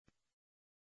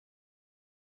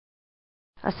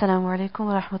السلام عليكم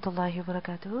ورحمة الله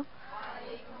وبركاته.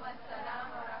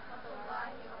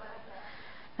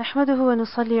 نحمده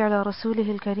ونصلي على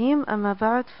رسوله الكريم، أما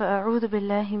بعد، فأعوذ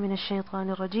بالله من الشيطان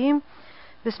الرجيم.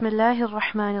 بسم الله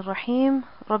الرحمن الرحيم.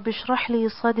 رب اشرح لي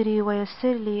صدري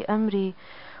ويسر لي أمري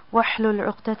واحلل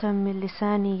عقدة من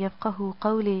لساني يفقه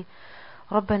قولي.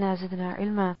 ربنا زدنا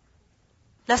علما.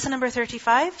 Lesson number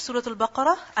 35, Surah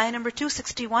Al-Baqarah, ayah number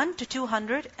 261 to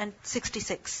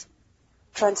 266.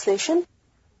 Translation.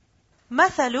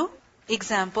 Mathalu,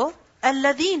 example,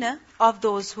 الَّذِينَ, of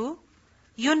those who,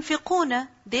 يُنْفِقُونَ,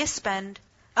 they spend,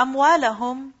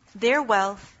 أَمْوَالَهُمْ, their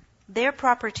wealth, their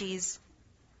properties,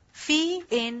 fi,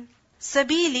 in,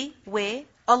 sabili, way,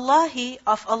 Allahi,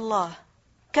 of Allah.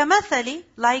 كَمَثَلِ,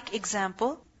 like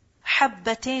example,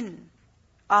 حَبَّةٍ,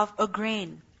 of a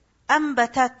grain,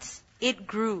 أَنْبَتَتْ, it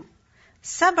grew,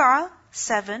 سَبْعَ,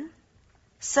 7,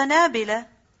 سَنَابِلَ,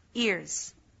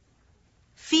 ears,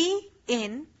 fi,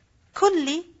 in,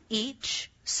 kulli, each,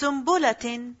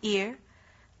 sumbulatin, ear,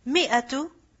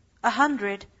 mi'atu,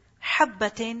 100,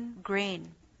 habbatin,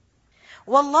 grain.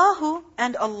 Wallahu,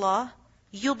 and Allah,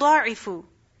 yudarifu,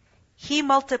 He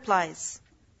multiplies,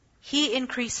 He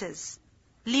increases.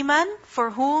 Liman, for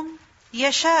whom,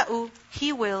 yasha'u,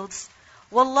 He wills.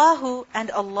 Wallahu,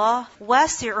 and Allah,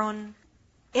 wasi'un,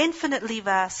 infinitely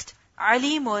vast,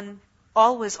 alimun,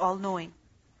 always all-knowing.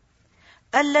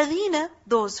 Alladhina,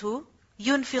 those who,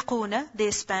 yunfiquna,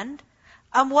 they spend,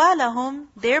 amwalahum,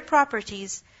 their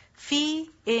properties, fi,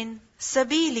 in,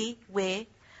 sabili, way,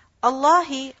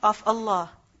 Allahi, of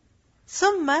Allah.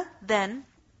 Summa, then,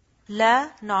 la,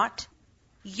 not,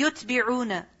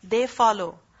 yutbi'una, they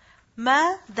follow,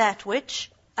 ma, that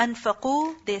which,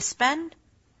 anfaqu, they spend,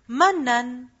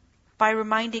 mannan, by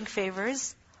reminding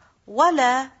favors,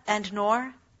 wala, and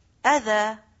nor,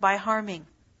 adha, by harming.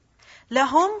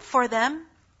 Lahum, for them,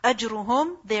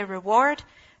 ajruhum, their reward,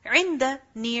 inda,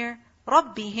 near,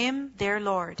 rabbihim, their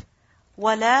Lord.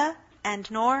 Wala, and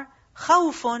nor,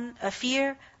 khawfun, a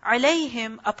fear,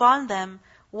 alayhim, upon them,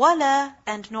 wala,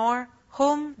 and nor,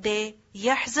 hum, they,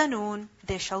 yahzanun,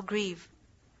 they shall grieve.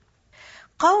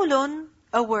 Qawlun,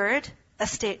 a word, a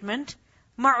statement,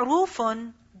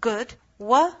 ma'rufun, good,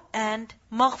 wa, and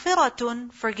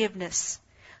maghfiratun, forgiveness.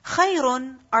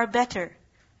 Khayrun, are better,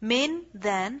 min,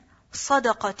 than,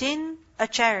 sadaqatin, a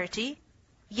charity,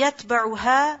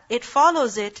 yatba'uha, it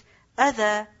follows it,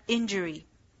 adha, injury,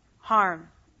 harm.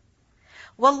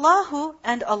 Wallahu,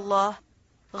 and Allah,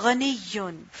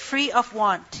 ghaniyun, free of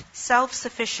want,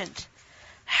 self-sufficient,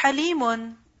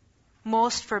 halimun,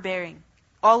 most forbearing,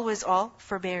 always all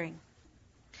forbearing.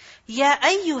 Ya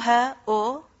ayyuha,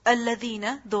 O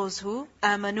alladhina, those who,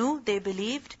 amanu, they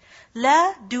believed,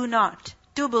 la, do not,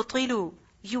 tubtilu,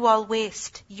 you all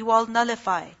waste, you all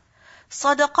nullify,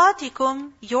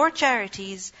 sadaqatikum, your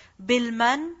charities,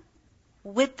 bilman,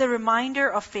 with the reminder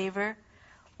of favor,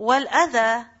 wal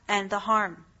adha, and the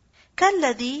harm.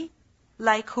 Kalladhi,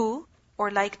 like who,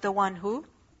 or like the one who,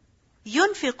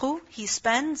 yunfiqu, he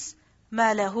spends,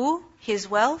 malahu, his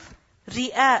wealth,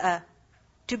 ri'a'a,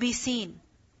 to be seen,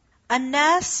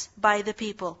 annas, by the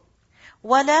people,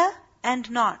 wala,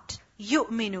 and not,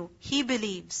 yu'minu, he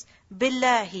believes,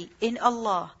 billahi, in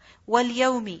Allah, wal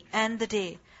yawmi, and the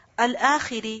day,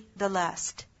 al-akhiri, the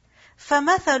last.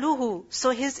 فَمَثَلُهُ,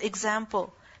 so his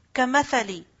example,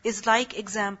 كَمَثَلِ, is like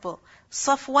example,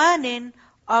 صَفْوَانٍ,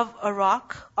 of a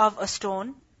rock, of a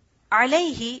stone,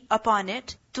 عَلَيْهِ, upon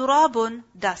it, turabun,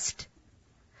 dust.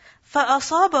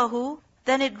 فَأَصَابَهُ,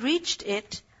 then it reached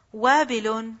it,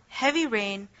 wabilun, heavy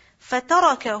rain,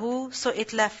 فَتَرَكَهُ, so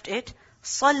it left it,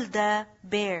 صَلْدَ,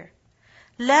 bare.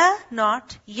 La,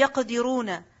 not,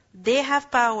 يَقْدِرُونَ, they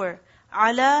have power,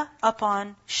 ala,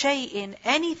 upon, shay'in,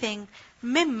 anything,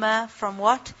 mimma, from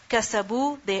what,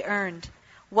 kasabu, they earned.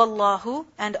 Wallahu,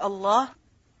 and Allah,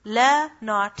 la,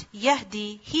 not,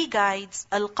 yahdi, he guides,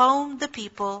 al-qawm, the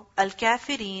people,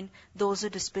 al-kafirin, those who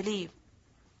disbelieve.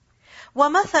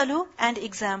 وَمَثَلُ, and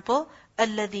example,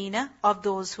 الَّذِينَ, of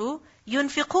those who,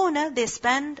 yunfiquna, they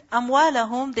spend,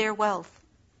 amwalahum, their wealth,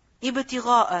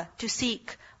 ibtigha'a, to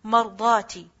seek,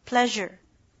 mardati, pleasure,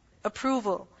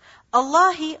 approval,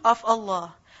 Allahi, of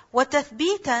Allah,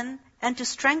 وَتَثْبِيتًا, and to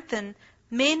strengthen,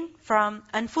 min, from,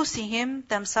 anfusihim,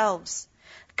 themselves.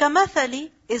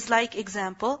 كَمَثَلِ, is like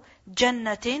example,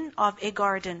 jannatin, of a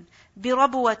garden,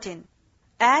 birabuwatin,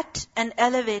 at an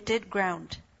elevated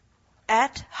ground,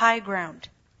 at high ground.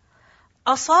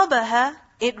 أَصَابَهَا,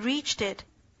 it reached it,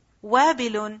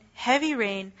 wabilun, heavy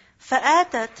rain,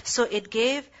 فَآتَتْ, so it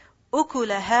gave,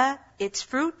 ukulaha, its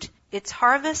fruit, its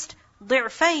harvest,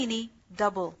 ضِعْفَيْنِ,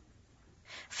 double.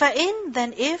 فَإِن,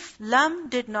 then if, lam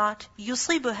did not,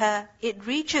 يُصِبْهَا, it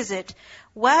reaches it,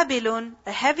 وَابِلٌ,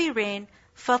 a heavy rain,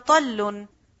 فَطَلٌّ,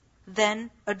 then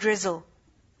a drizzle.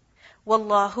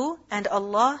 Wallahu, and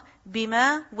Allah,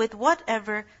 bima, with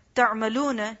whatever,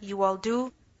 ta'maluna, you all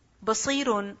do,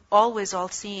 basirun, always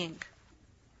all-seeing.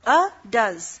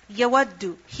 Does,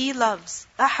 yawaddu, he loves,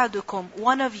 ahadukum,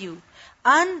 one of you,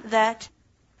 an, that,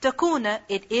 takuna,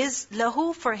 it is,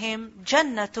 lahu, for him,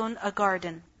 jannatun, a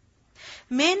garden.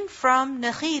 Min, from,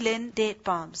 nakhilin, date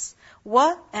palms.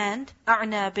 Wa, and,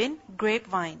 a'nabin,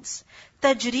 grapevines.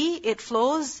 Tajri, it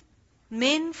flows,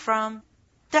 min, from,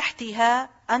 tahtiha,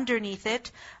 underneath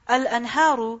it,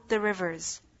 al-anharu, the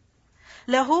rivers.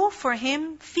 Lahu, for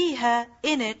him, fiha,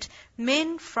 in it,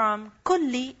 min, from,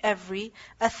 kulli, every,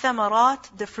 athamarat,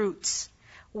 the fruits.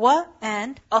 Wa,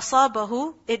 and,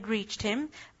 asabahu, it reached him,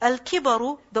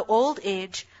 al-kibaru, the old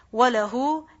age,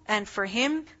 walahu, and for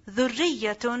him,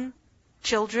 dhurriyatun,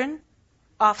 children,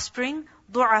 offspring,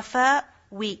 du'afa,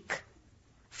 weak.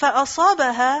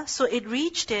 فَأَصَابَهَا, so it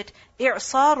reached it,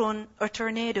 إِعْصَارٌ, a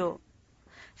tornado.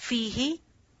 فِيهِ,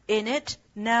 in it,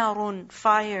 نَارٌ,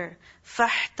 fire.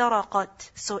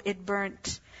 فَاحْتَرَقَتْ, so it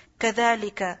burnt.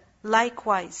 كَذَلِكَ,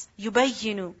 likewise,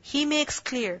 يُبَيِّنُ, he makes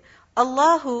clear,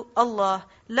 Allahu, Allah,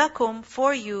 lakum,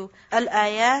 for you,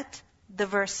 al-ayat, the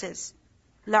verses.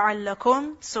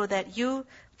 لَعَلَّكُمْ, so that you,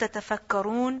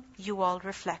 تَتَفَكَّرُونَ, you all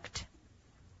reflect.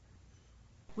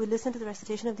 We'll listen to the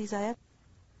recitation of these ayat.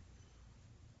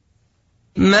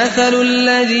 مثل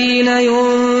الذين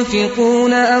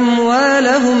ينفقون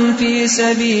أموالهم في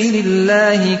سبيل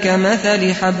الله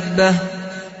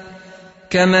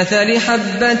كمثل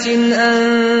حبة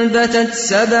أنبتت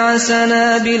 7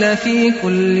 سنابل في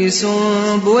كل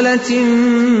سنبلة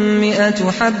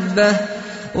 100 حبة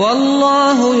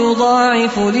والله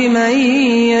يضاعف لمن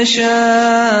يشاء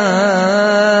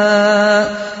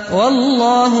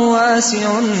والله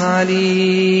واسع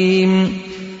عليم.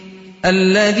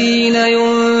 الذين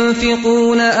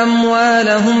ينفقون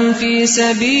أموالهم في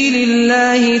سبيل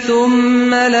الله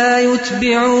ثم لا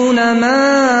يتبعون ما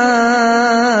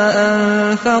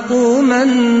أنفقوا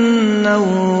منا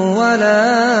ولا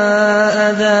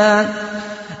أذى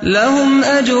لهم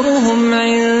أجرهم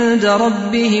عند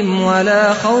ربهم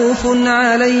ولا خوف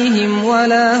عليهم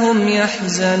ولا هم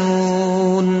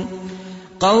يحزنون.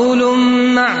 قول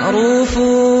معروف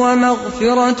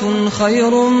ومغفرة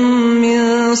خير من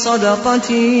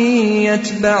صدقة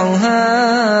يتبعها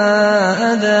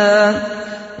أذى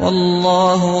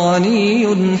والله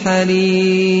غني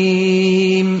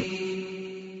حليم.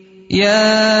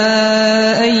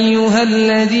 يا أيها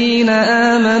الذين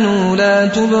آمنوا لا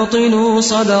تبطلوا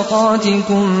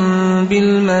صدقاتكم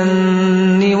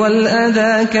بالمن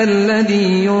والأذى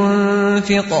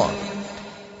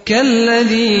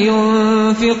كالذي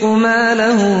ينفق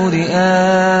ماله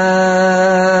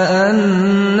رئاء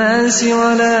الناس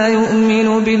ولا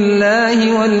يؤمن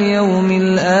بالله واليوم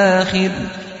الآخر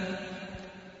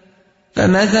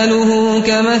فمثله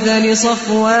كمثل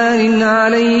صفوان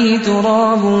عليه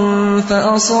تراب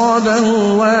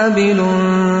فأصابه وابل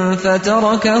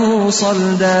فتركه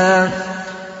صلدا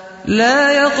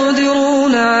لا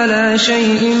يقدرون على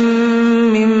شيء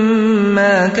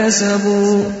مما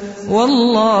كسبوا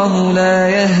والله لا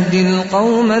يهدي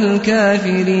القوم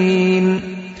الكافرين.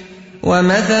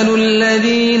 ومثل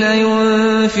الذين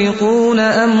ينفقون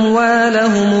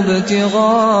أموالهم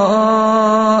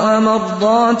ابتغاء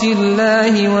مرضات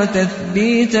الله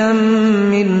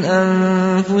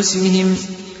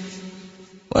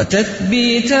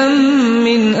وتثبيتا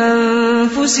من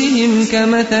أنفسهم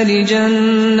كمثل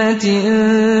جنة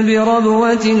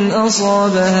بربوة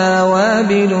أصابها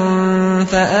وابل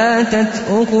فآتت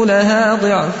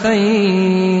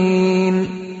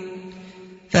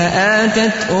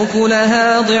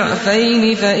أكلها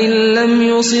ضعفين فإن لم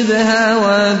يصبها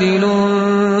وابل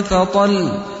فطل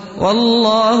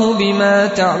والله بما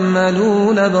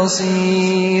تعملون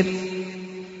بصير.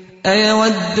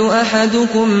 أيود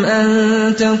أحدكم أن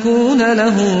تكون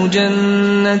له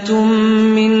جنة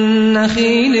من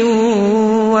نخيل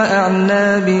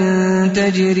وأعناب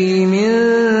تجري من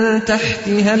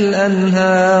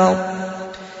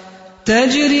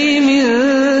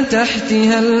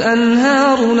تحتها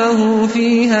الأنهار له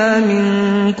فيها من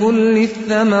كل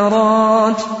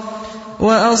الثمرات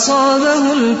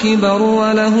وأصابه الكبر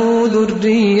وله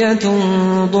ذرية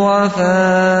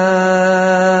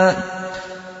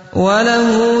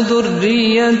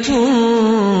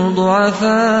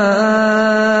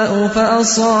ضعفاء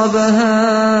فأصابها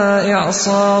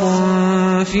إعصار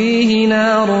فيه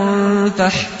نار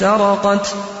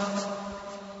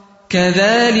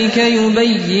كذلك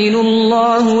يبين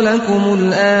الله لكم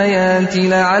الآيات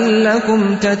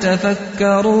لعلكم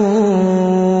تتفكرون